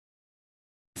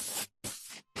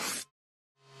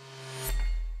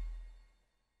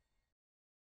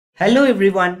Hello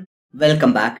everyone,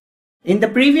 welcome back. In the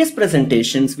previous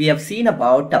presentations, we have seen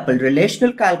about Tuple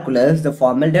Relational Calculus, the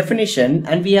formal definition,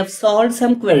 and we have solved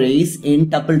some queries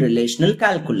in Tuple Relational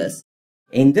Calculus.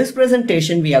 In this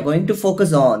presentation, we are going to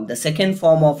focus on the second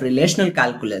form of relational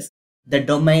calculus, the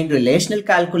Domain Relational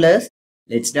Calculus.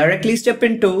 Let's directly step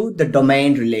into the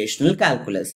Domain Relational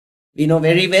Calculus. We know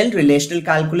very well relational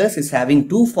calculus is having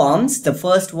two forms. The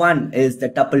first one is the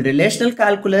Tuple Relational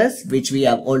Calculus, which we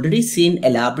have already seen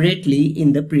elaborately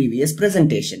in the previous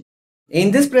presentation.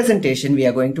 In this presentation, we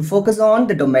are going to focus on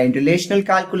the Domain Relational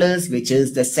Calculus, which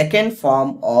is the second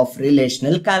form of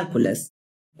relational calculus.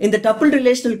 In the Tuple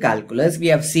Relational Calculus, we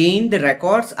have seen the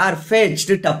records are fetched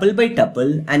tuple by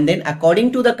tuple, and then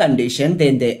according to the condition,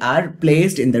 then they are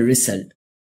placed in the result.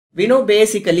 We know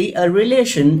basically a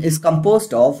relation is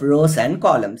composed of rows and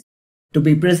columns. To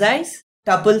be precise,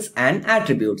 tuples and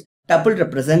attributes. Tuple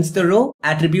represents the row,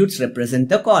 attributes represent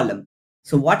the column.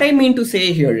 So what I mean to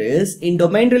say here is, in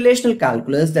Domain Relational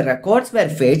Calculus, the records were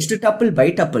fetched tuple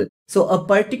by tuple. So a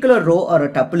particular row or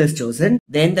a tuple is chosen,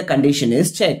 then the condition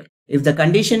is checked. If the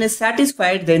condition is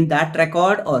satisfied, then that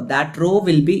record or that row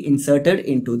will be inserted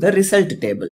into the result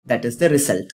table. That is the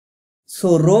result.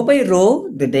 So row by row,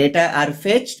 the data are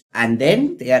fetched and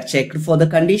then they are checked for the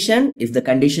condition. If the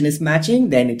condition is matching,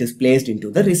 then it is placed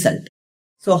into the result.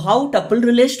 So how Tuple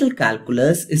Relational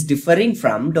Calculus is differing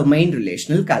from Domain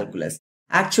Relational Calculus?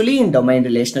 Actually, in Domain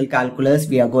Relational Calculus,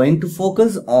 we are going to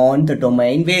focus on the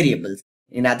domain variables.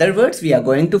 In other words, we are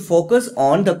going to focus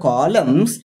on the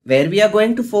columns where we are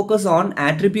going to focus on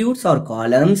attributes or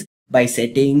columns by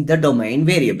setting the domain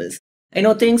variables. I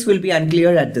know things will be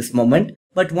unclear at this moment,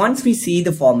 but once we see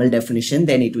the formal definition,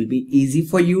 then it will be easy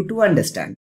for you to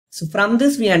understand. So from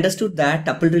this, we understood that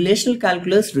Tuple Relational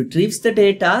Calculus retrieves the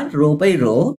data row by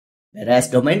row, whereas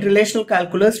Domain Relational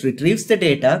Calculus retrieves the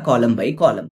data column by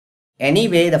column.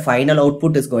 Anyway, the final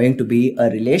output is going to be a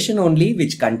relation only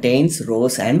which contains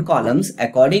rows and columns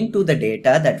according to the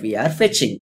data that we are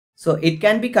fetching. So it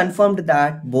can be confirmed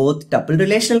that both Tuple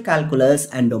Relational Calculus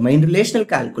and Domain Relational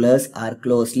Calculus are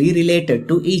closely related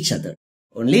to each other.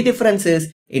 Only difference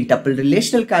is, in Tuple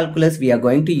Relational Calculus, we are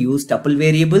going to use tuple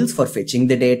variables for fetching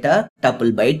the data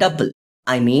tuple by tuple.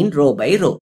 I mean row by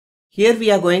row. Here we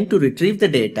are going to retrieve the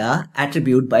data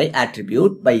attribute by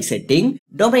attribute by setting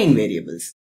domain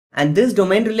variables. And this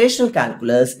Domain Relational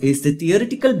Calculus is the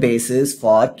theoretical basis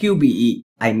for QBE.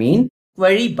 I mean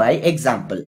query by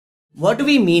example. What do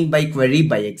we mean by query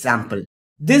by example?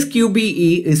 This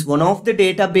QBE is one of the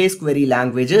database query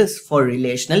languages for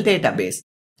relational database.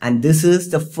 And this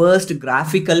is the first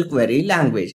graphical query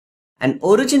language. And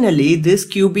originally, this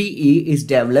QBE is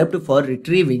developed for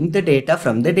retrieving the data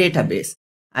from the database.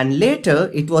 And later,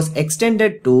 it was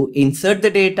extended to insert the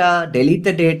data, delete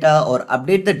the data, or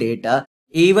update the data,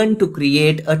 even to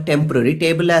create a temporary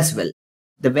table as well.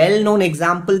 The well-known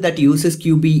example that uses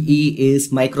QBE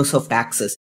is Microsoft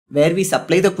Access, where we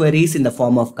supply the queries in the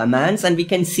form of commands and we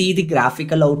can see the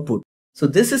graphical output. So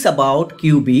this is about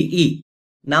QBE.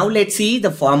 Now let's see the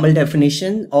formal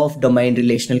definition of Domain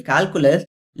Relational Calculus.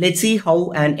 Let's see how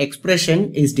an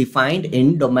expression is defined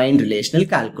in Domain Relational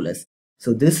Calculus.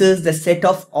 So this is the set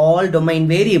of all domain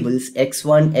variables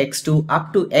x1, x2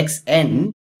 up to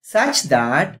xn such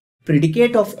that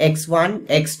predicate of x1,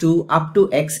 x2 up to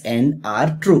xn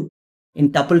are true.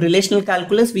 In Tuple Relational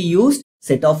Calculus, we used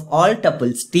set of all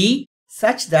tuples t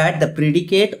such that the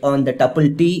predicate on the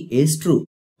tuple t is true.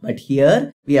 But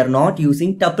here we are not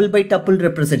using tuple by tuple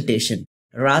representation.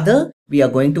 Rather, we are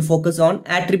going to focus on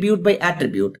attribute by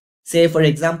attribute. Say for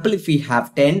example, if we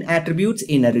have 10 attributes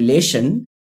in a relation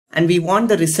and we want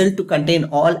the result to contain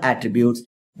all attributes,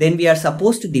 then we are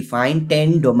supposed to define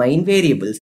 10 domain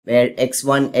variables where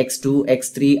x1, x2,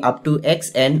 x3 up to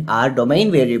xn are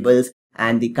domain variables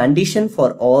and the condition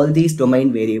for all these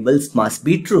domain variables must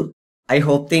be true. I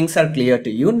hope things are clear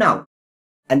to you now.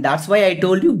 And that's why I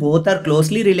told you both are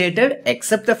closely related,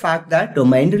 except the fact that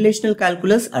Domain Relational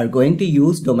Calculus are going to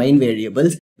use domain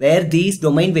variables where these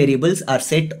domain variables are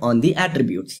set on the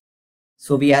attributes.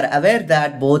 So we are aware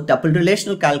that both Tuple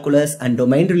Relational Calculus and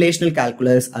Domain Relational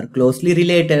Calculus are closely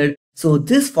related. So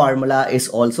this formula is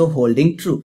also holding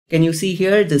true. Can you see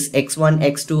here this x1,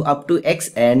 x2 up to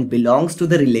xn belongs to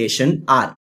the relation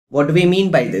R. What do we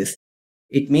mean by this?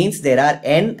 It means there are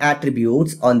n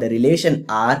attributes on the relation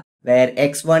R where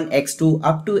x1, x2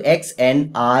 up to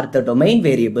xn are the domain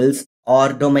variables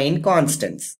or domain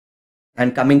constants.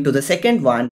 And coming to the second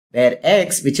one, where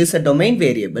x, which is a domain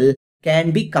variable,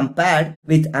 can be compared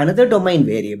with another domain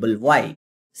variable y.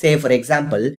 Say for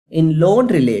example, in loan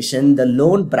relation, the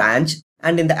loan branch,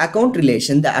 and in the account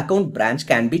relation, the account branch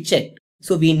can be checked.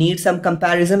 So we need some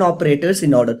comparison operators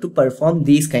in order to perform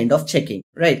these kind of checking,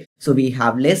 right? So we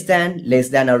have less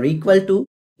than or equal to,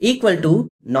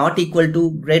 not equal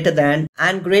to, greater than,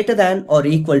 and greater than or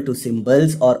equal to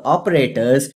symbols or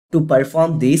operators to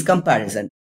perform these comparison.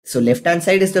 So left hand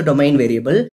side is the domain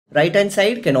variable, right hand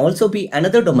side can also be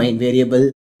another domain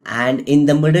variable, and in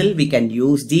the middle we can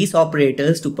use these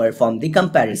operators to perform the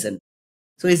comparison.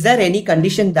 So is there any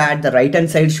condition that the right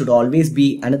hand side should always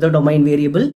be another domain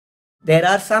variable? There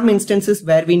are some instances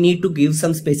where we need to give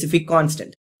some specific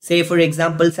constant. Say for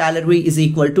example, salary is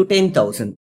equal to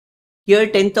 10,000. Here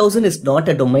 10,000 is not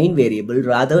a domain variable,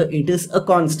 rather it is a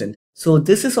constant. So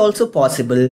this is also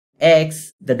possible.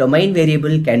 X, the domain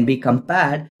variable, can be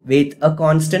compared with a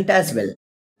constant as well.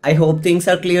 I hope things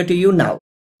are clear to you now.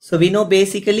 So we know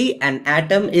basically an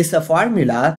atom is a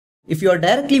formula. If you are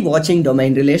directly watching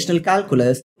Domain Relational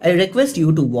Calculus, I request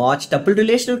you to watch Tuple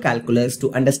Relational Calculus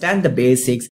to understand the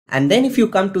basics, and then if you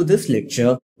come to this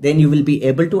lecture, then you will be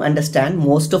able to understand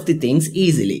most of the things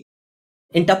easily.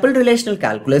 In Tuple Relational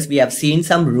Calculus, we have seen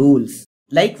some rules.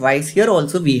 Likewise, here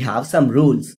also we have some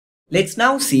rules. Let's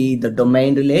now see the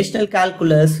Domain Relational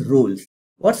Calculus rules.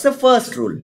 What's the first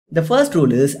rule? The first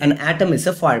rule is an atom is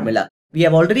a formula. We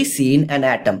have already seen an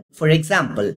atom. For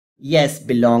example, S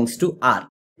belongs to R,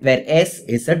 where S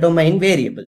is a domain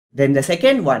variable. Then the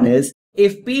second one is,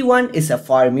 if P1 is a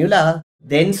formula,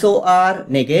 then so are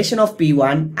negation of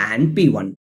P1 and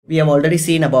P1. We have already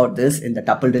seen about this in the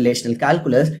Tuple Relational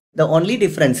Calculus. The only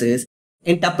difference is,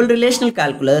 in Tuple Relational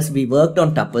Calculus, we worked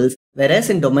on tuples, whereas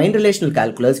in Domain Relational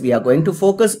Calculus, we are going to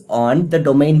focus on the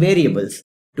domain variables.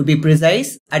 To be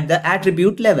precise, at the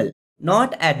attribute level,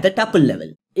 not at the tuple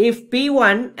level. If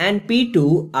P1 and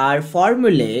P2 are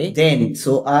formulae, then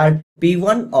so are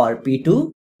P1 or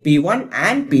P2, P1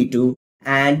 and P2,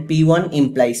 and P1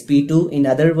 implies P2. In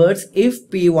other words, if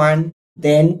P1,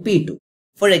 then P2.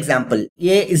 For example,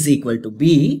 A is equal to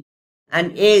B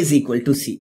and A is equal to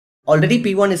C. Already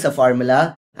P1 is a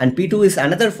formula and P2 is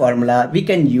another formula. We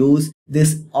can use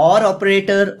this OR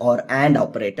operator or AND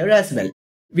operator as well.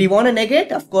 We want to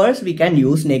negate, of course, we can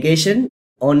use negation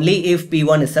only if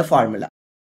P1 is a formula.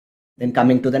 Then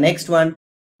coming to the next one,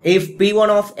 if P1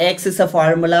 of X is a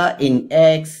formula in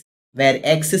X, where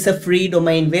X is a free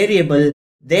domain variable,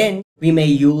 then we may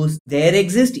use there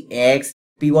exists X,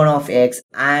 P1 of X,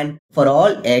 and for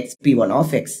all X, P1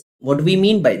 of X. What do we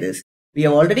mean by this? We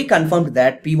have already confirmed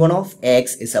that P1 of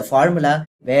X is a formula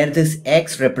where this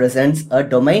X represents a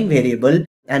domain variable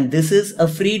and this is a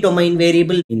free domain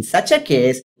variable. In such a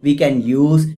case, we can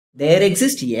use there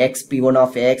exists X, P1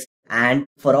 of X, and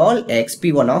for all X,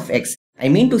 P1 of X. I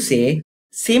mean to say,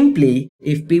 simply,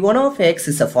 if P1 of X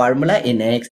is a formula in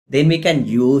X, then we can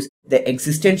use the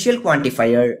existential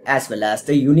quantifier as well as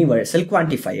the universal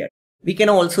quantifier. We can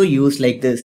also use like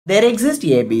this. There exists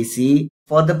ABC.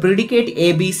 For the predicate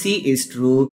ABC is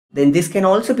true, then this can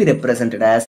also be represented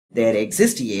as there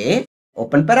exists A,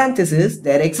 open parenthesis,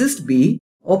 there exists B,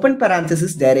 open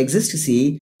parenthesis, there exists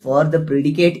C, for the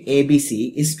predicate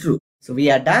ABC is true. So we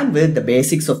are done with the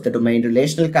basics of the Domain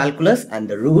Relational Calculus and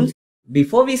the rules.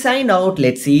 Before we sign out,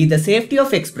 let's see the safety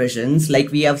of expressions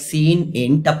like we have seen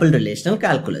in Tuple Relational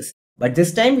Calculus. But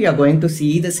this time we are going to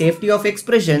see the safety of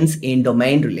expressions in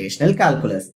Domain Relational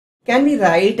Calculus. Can we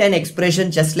write an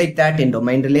expression just like that in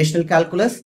Domain Relational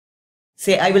Calculus?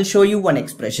 Say I will show you one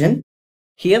expression.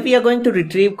 Here we are going to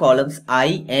retrieve columns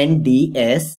I, N, D,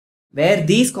 S, where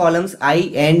these columns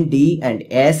I, N, D and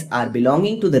S are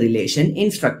belonging to the relation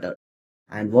instructor.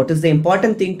 And what is the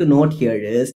important thing to note here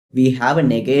is we have a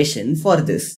negation for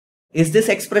this. Is this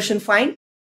expression fine?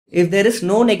 If there is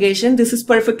no negation, this is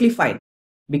perfectly fine.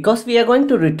 Because we are going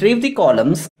to retrieve the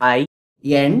columns I,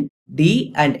 N,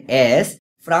 D and S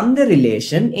from the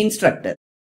relation instructor.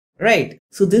 Right?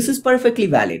 So this is perfectly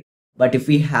valid. But if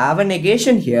we have a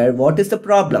negation here, what is the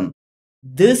problem?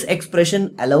 This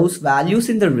expression allows values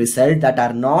in the result that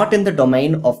are not in the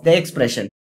domain of the expression.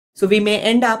 So we may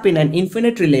end up in an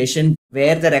infinite relation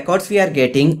where the records we are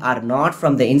getting are not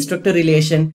from the instructor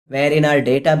relation, where in our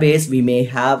database we may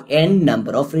have n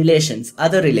number of relations,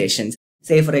 other relations.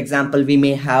 Say for example, we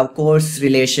may have course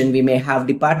relation, we may have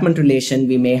department relation,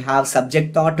 we may have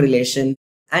subject thought relation,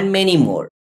 and many more.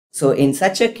 So in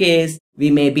such a case,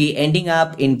 we may be ending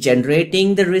up in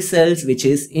generating the results which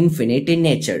is infinite in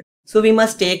nature. So we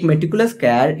must take meticulous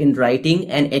care in writing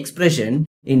an expression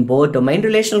in both Domain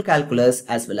Relational Calculus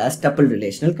as well as Tuple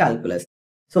Relational Calculus.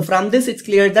 So from this it's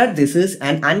clear that this is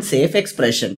an unsafe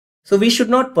expression. So we should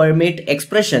not permit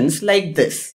expressions like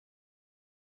this.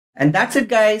 And that's it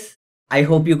guys. I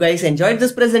hope you guys enjoyed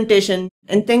this presentation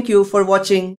and thank you for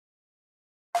watching.